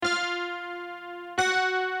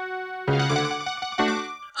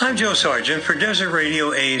I'm Joe Sargent for Desert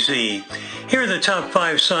Radio AZ. Here are the top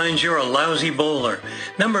 5 signs you're a lousy bowler.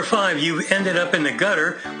 Number 5, you've ended up in the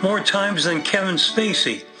gutter more times than Kevin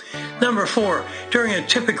Spacey. Number 4, during a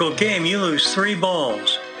typical game, you lose 3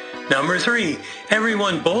 balls. Number 3,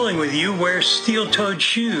 everyone bowling with you wears steel-toed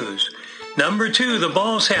shoes. Number 2, the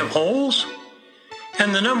balls have holes.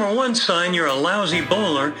 And the number 1 sign you're a lousy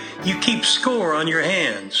bowler, you keep score on your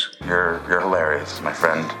hands. You're hilarious, my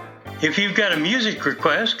friend. If you've got a music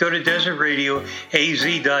request, go to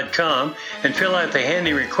desertradioaz.com and fill out the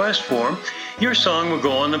handy request form. Your song will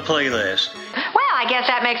go on the playlist. Well, I guess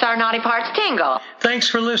that makes our naughty parts tingle. Thanks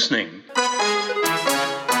for listening.